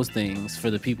do those things for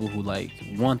the people who like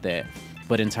want that.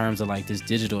 But in terms of like this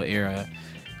digital era,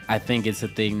 I think it's a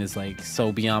thing that's like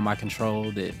so beyond my control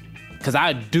that, because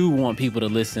I do want people to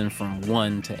listen from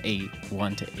 1 to 8,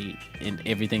 and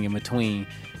everything in between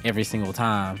every single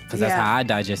time, because that's how I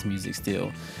digest music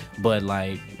still. But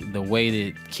like the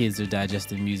way that kids are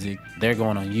digesting music, they're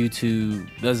going on YouTube.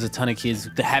 There's a ton of kids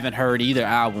that haven't heard either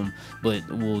album, but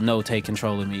will know Take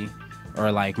Control of Me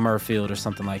or like Murfield or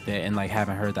something like that, and like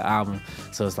haven't heard the album.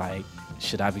 So it's like,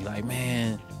 should I be like,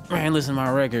 man, listen to my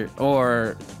record,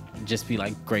 or just be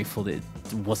like grateful that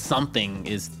something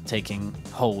is taking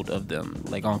hold of them?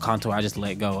 Like on Contour, I just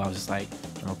let go. I was just like,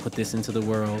 I'm gonna put this into the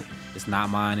world. It's not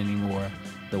mine anymore.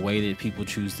 The way that people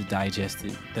choose to digest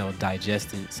it, they'll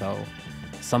digest it. So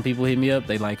some people hit me up,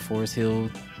 they like Forest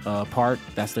Hill Park,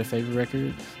 that's their favorite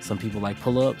record. Some people like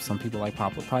Pull Up, some people like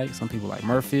Poplar Pike, some people like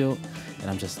Murfield. And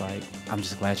I'm just like, I'm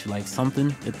just glad you like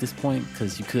something at this point,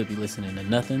 because you could be listening to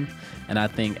nothing. And I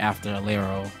think after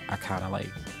Alero, I kind of like,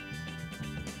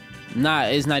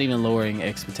 it's not even lowering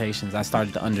expectations. I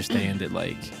started to understand that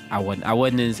like I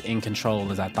wasn't as in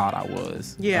control as I thought I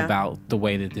was about the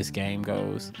way that this game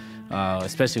goes.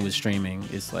 Especially with streaming,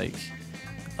 it's like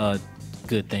a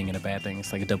good thing and a bad thing.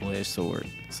 It's like a double-edged sword.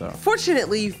 So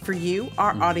fortunately for you,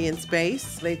 our audience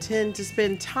base, they tend to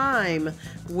spend time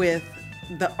with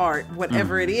the art,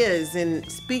 whatever it is. And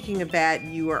speaking of that,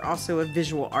 you are also a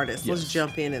visual artist. Let's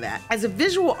jump into that. As a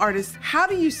visual artist, how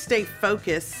do you stay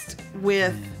focused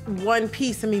with one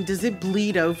piece? I mean, does it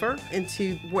bleed over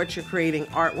into what you're creating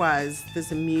art-wise? Does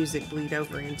the music bleed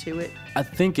over into it? I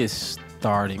think it's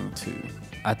starting to.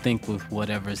 I think with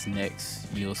whatever's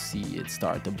next, you'll see it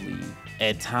start to bleed.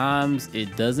 At times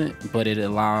it doesn't, but it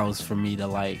allows for me to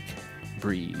like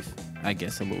breathe, I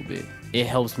guess, a little bit. It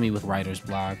helps me with writer's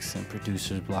blocks and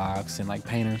producer's blocks and like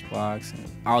painter's blocks and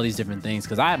all these different things,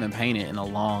 because I haven't painted in a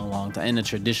long time in a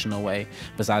traditional way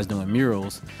besides doing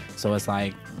murals. So it's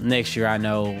like next year I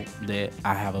know that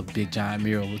I have a big giant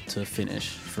mural to finish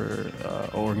for an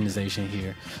organization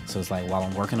here. So it's like while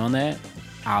I'm working on that,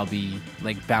 I'll be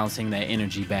like bouncing that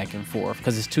energy back and forth,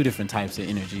 because it's two different types of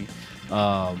energy.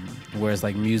 Whereas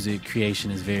like music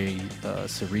creation is very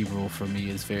cerebral for me.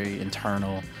 It's very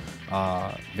internal,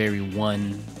 very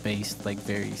one-based, like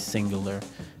very singular.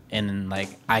 And then like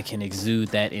I can exude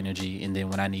that energy, and then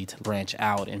when I need to branch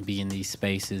out and be in these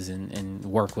spaces and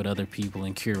work with other people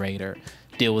and curate or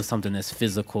deal with something that's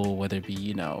physical, whether it be,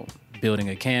 you know, building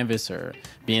a canvas or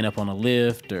being up on a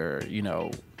lift or, you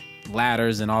know,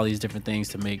 ladders and all these different things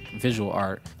to make visual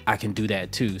art, I can do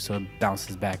that too. So it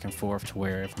bounces back and forth to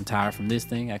where if I'm tired from this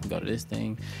thing, I can go to this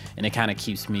thing, and it kind of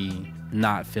keeps me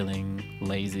not feeling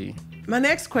lazy. My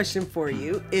next question for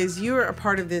you is, you're a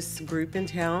part of this group in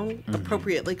town,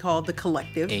 appropriately called The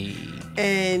Collective.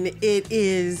 And it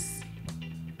is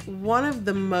one of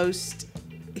the most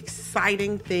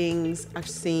exciting things I've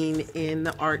seen in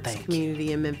the arts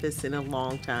community in Memphis in a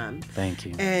long time. Thank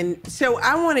you. And so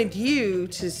I wanted you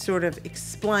to sort of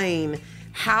explain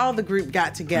how the group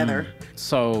got together.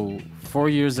 So 4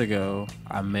 years ago,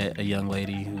 I met a young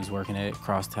lady who was working at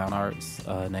Crosstown Arts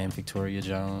named Victoria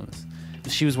Jones.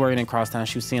 She was working in Crosstown.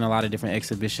 She was seeing a lot of different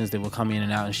exhibitions that would come in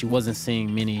and out, and she wasn't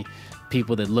seeing many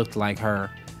people that looked like her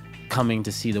coming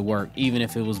to see the work, even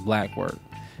if it was black work.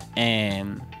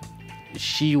 And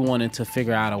she wanted to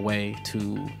figure out a way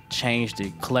to change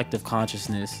the collective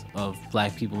consciousness of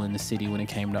black people in the city when it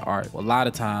came to art. A lot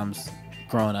of times,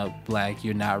 growing up black,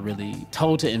 you're not really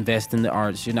told to invest in the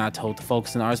arts. You're not told to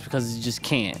focus on the arts because you just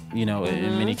can't, you know,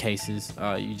 in many cases,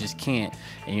 you just can't.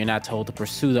 And you're not told to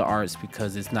pursue the arts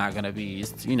because it's not going to be,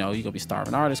 you know, you're going to be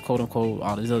starving artists, quote unquote,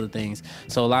 all these other things.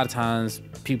 So a lot of times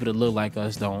people that look like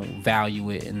us don't value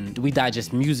it. And we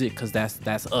digest music because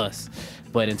that's us.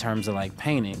 But in terms of like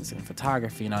paintings and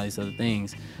photography and all these other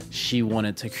things, she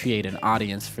wanted to create an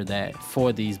audience for that,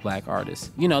 for these black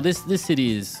artists. You know, this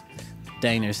city is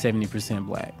dang near 70%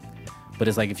 black. But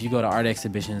it's like if you go to art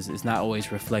exhibitions, it's not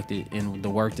always reflected in the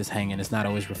work that's hanging. It's not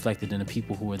always reflected in the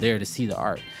people who are there to see the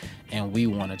art. And we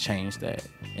want to change that.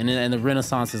 And the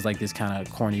Renaissance is like this kind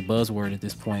of corny buzzword at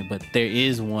this point, but there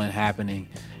is one happening.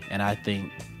 And I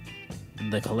think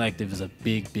the collective is a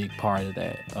big, big part of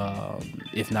that,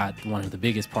 if not one of the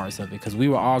biggest parts of it, because we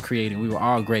were all creating, we were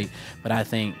all great, but I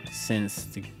think since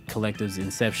the collective's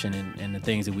inception and the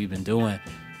things that we've been doing,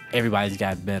 everybody's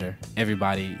got better.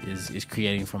 Everybody is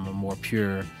creating from a more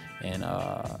pure and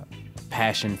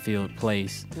passion-filled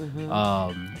place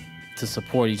to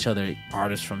support each other,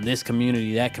 artists from this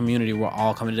community, that community. We're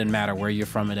all coming. It doesn't matter where you're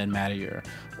from. It doesn't matter your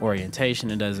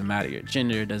orientation. It doesn't matter your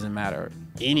gender. It doesn't matter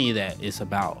any of that. It's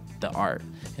about the art,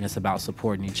 and it's about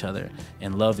supporting each other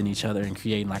and loving each other and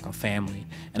creating like a family.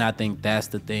 And I think that's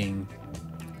the thing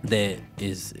that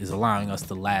is allowing us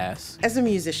to last. As a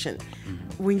musician,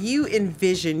 when you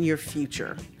envision your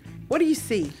future, what do you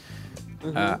see?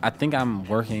 I think I'm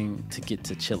working to get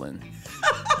to chilling.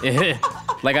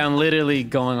 Like I'm literally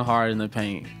going hard in the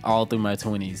paint all through my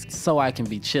 20s so I can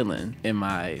be chilling in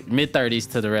my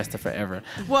mid-30s to the rest of forever.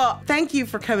 Well, thank you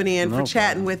for coming in, for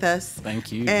chatting with us.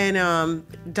 Thank you. And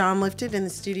Don Lifted in the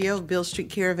studio of Beale Street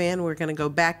Caravan. We're going to go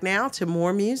back now to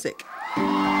more music.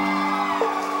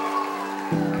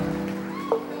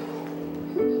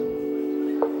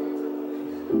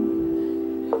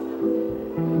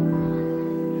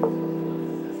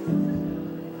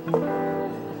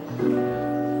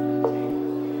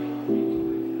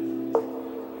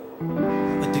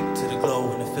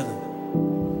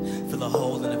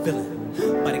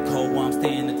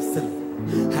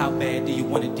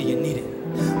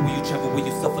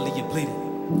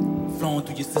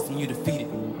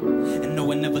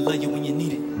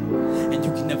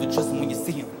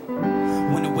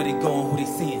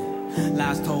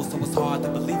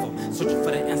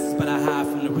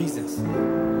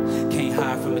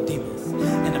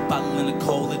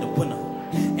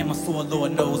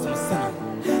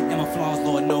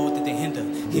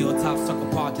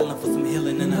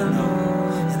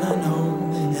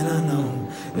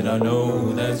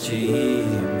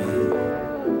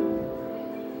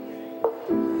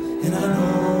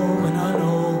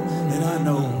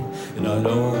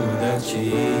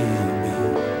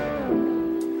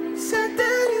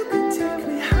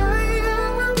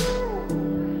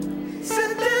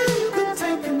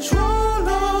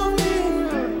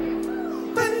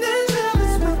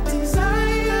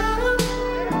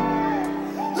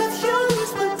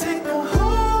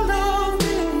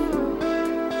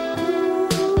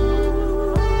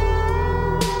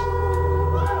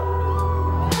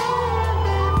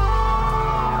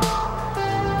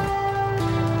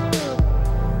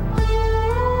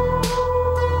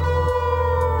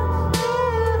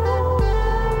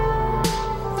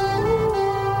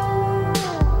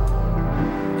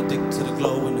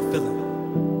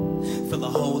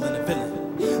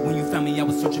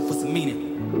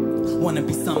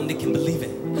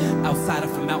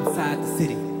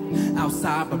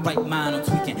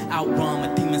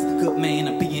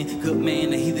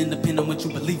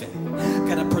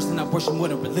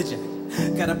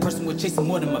 Chasing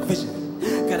more than my vision.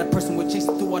 Got a person with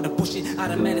chasing through all the bullshit. Out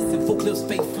of Madison, full clips,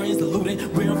 fake friends,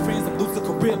 eluding. Real friends, I'm losing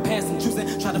career paths and choosing.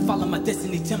 Try to follow my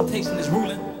destiny, temptation is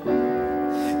ruling.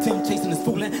 Temptation is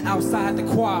fooling. Outside the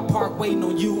quad park waiting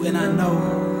on you. And I know,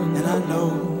 and I know,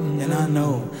 and I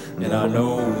know, and I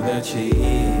know that you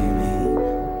hear me.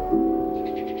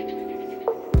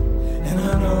 And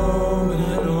I know, and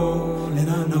I know, and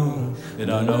I know,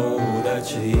 and I know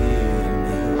that you hear me.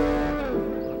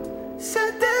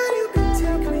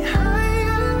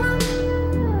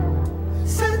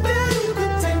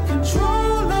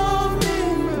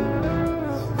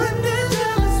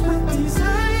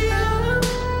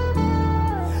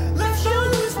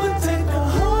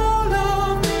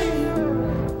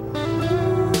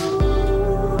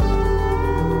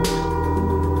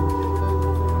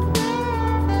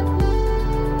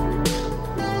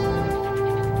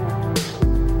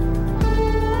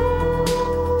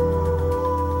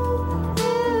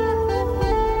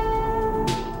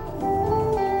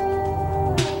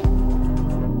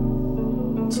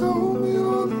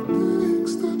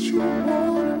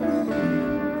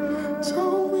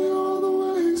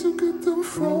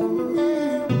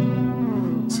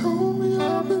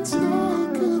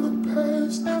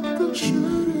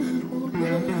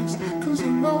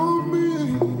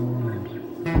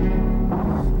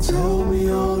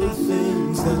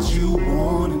 things that you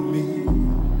wanted me.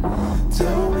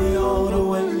 Tell me all the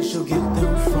ways you'll get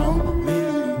them from me.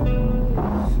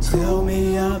 Tell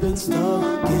me I've been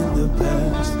stuck in the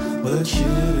past, but shit,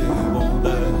 it won't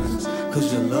last,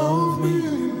 'cause you love me.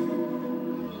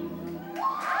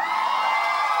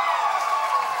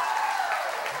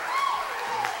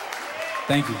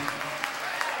 Thank you.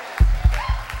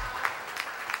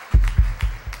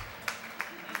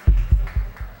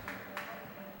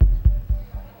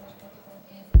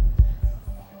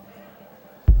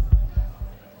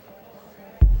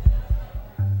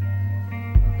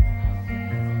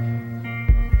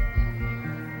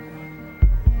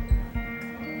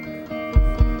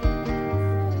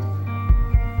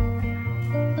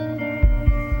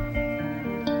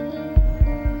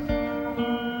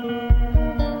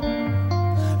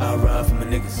 I ride for my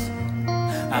niggas,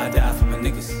 I die for my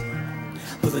niggas.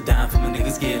 Pull a dime for my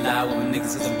niggas, get loud with my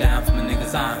niggas, 'cause I'm down for my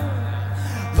niggas.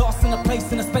 I'm lost in a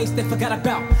place, in a space they forgot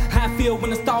about. How I feel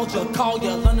when nostalgia call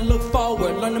ya. Learn to look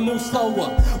forward, learn to move slower.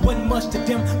 Wasn't much to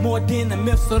them, more than the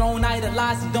myths. So don't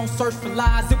idolize and don't search for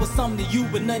lies. It was something to you,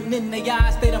 but nothing in their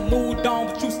eyes. They done moved on,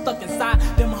 but you stuck inside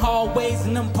them hallways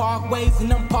and them parkways and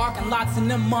them parking lots and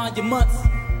them monuments.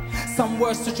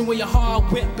 Somewhere searching where your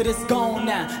heart went, but it's gone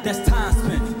now. That's time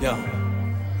spent, yo.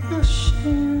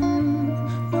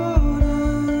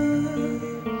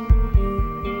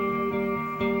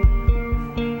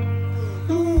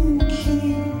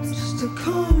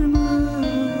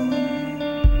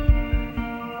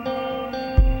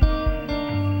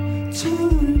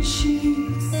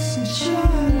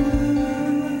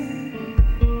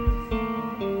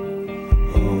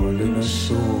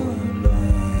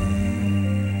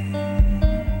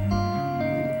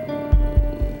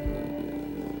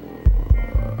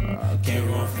 Can't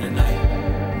run from the night,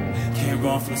 can't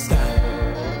run from the sky,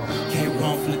 can't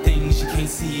run from the things you can't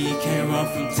see, can't run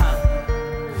from time.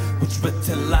 Would you rather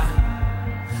tell a lie?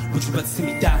 Would you rather see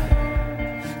me die?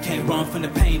 Can't run from the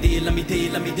pain, dear, let me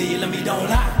don't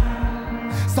lie.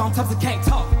 Sometimes I can't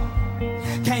talk,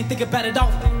 can't think about it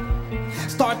often.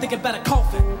 Start thinking about a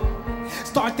coffin,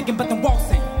 start thinking about them walks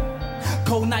in.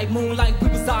 Cold night, moonlight, we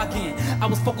was arguing. I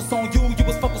was focused on you, you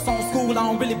was focused on school. I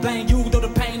don't really blame you, though the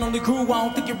pain only grew. I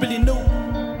don't think you really knew,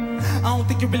 I don't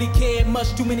think you really cared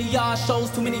much. Too many yard shows,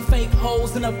 too many fake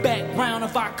hoes in the background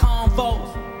of our convos.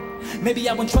 Maybe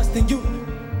I wasn't trusting you,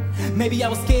 maybe I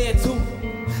was scared too.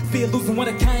 Fear losing what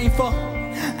I came for.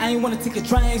 I ain't wanna take your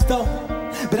drains though,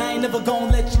 but I ain't never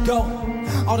gonna let you go.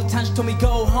 All the times you told me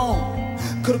go home,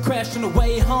 could've crashed on the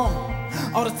way home.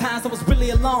 All the times I was really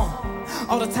alone,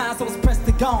 all the times I was pressed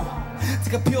and gone.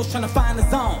 Take a pill trying to find the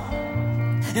zone.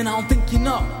 And I don't think you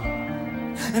know,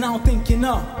 and I don't think you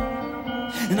know,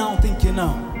 and I don't think you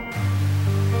know.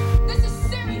 This is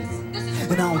serious. This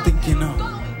is And I don't think you know,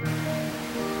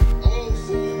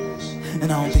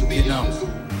 and I don't think you know,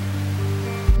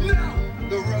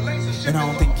 and I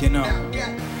don't think you know,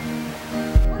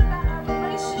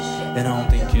 and I don't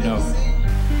think you know.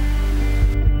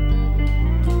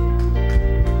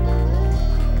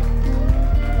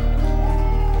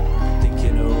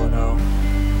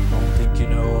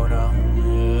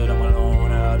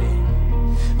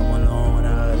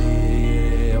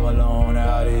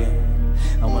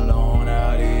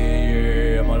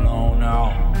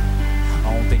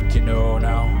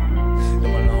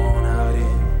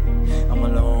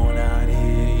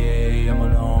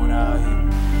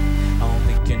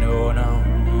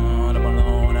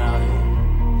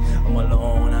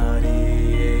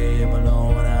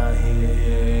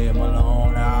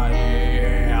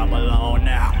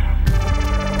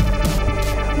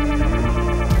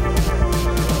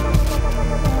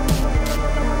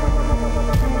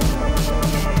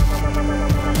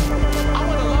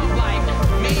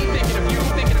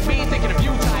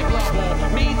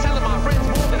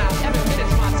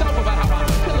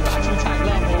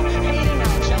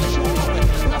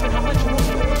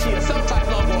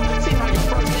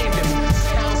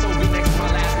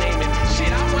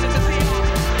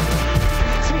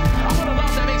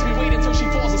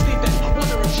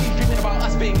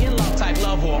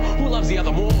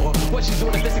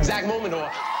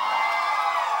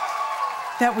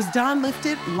 That was Don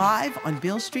Lifted live on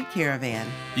Beale Street Caravan.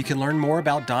 You can learn more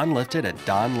about Don Lifted at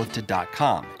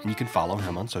donlifted.com, and you can follow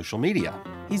him on social media.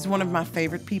 He's one of my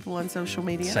favorite people on social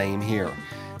media. Same here.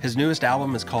 His newest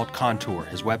album is called Contour.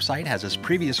 His website has his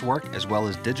previous work as well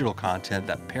as digital content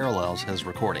that parallels his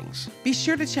recordings. Be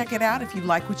sure to check it out if you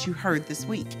like what you heard this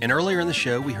week. And earlier in the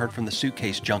show, we heard from the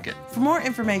Suitcase Junket. For more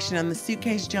information on the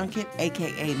Suitcase Junket,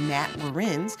 aka Nat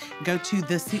Lorenz, go to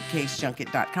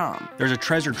thesuitcasejunket.com. There's a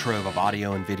treasure trove of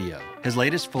audio and video. His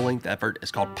latest full-length effort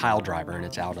is called Pile Driver, and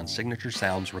it's out on Signature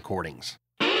Sounds Recordings.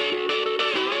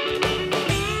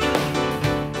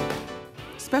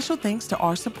 Special thanks to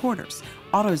our supporters,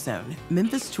 AutoZone,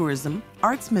 Memphis Tourism,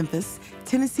 Arts Memphis,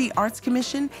 Tennessee Arts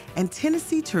Commission, and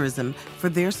Tennessee Tourism for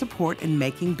their support in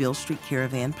making Beale Street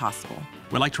Caravan possible.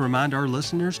 We'd like to remind our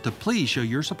listeners to please show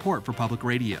your support for public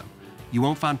radio. You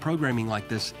won't find programming like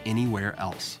this anywhere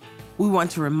else. We want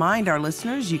to remind our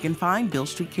listeners you can find Beale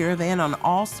Street Caravan on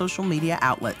all social media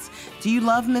outlets. Do you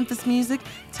love Memphis music?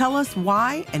 Tell us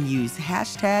why and use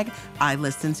hashtag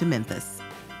 #IListenToMemphis.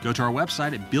 Go to our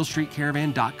website at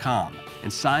BealeStreetCaravan.com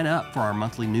and sign up for our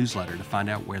monthly newsletter to find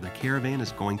out where the caravan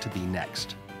is going to be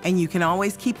next. And you can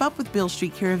always keep up with Beale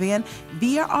Street Caravan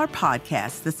via our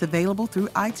podcast that's available through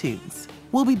iTunes.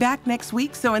 We'll be back next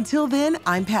week, so until then,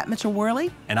 I'm Pat Mitchell-Worley.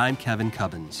 And I'm Kevin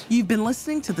Cubbins. You've been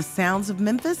listening to The Sounds of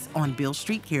Memphis on Beale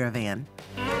Street Caravan.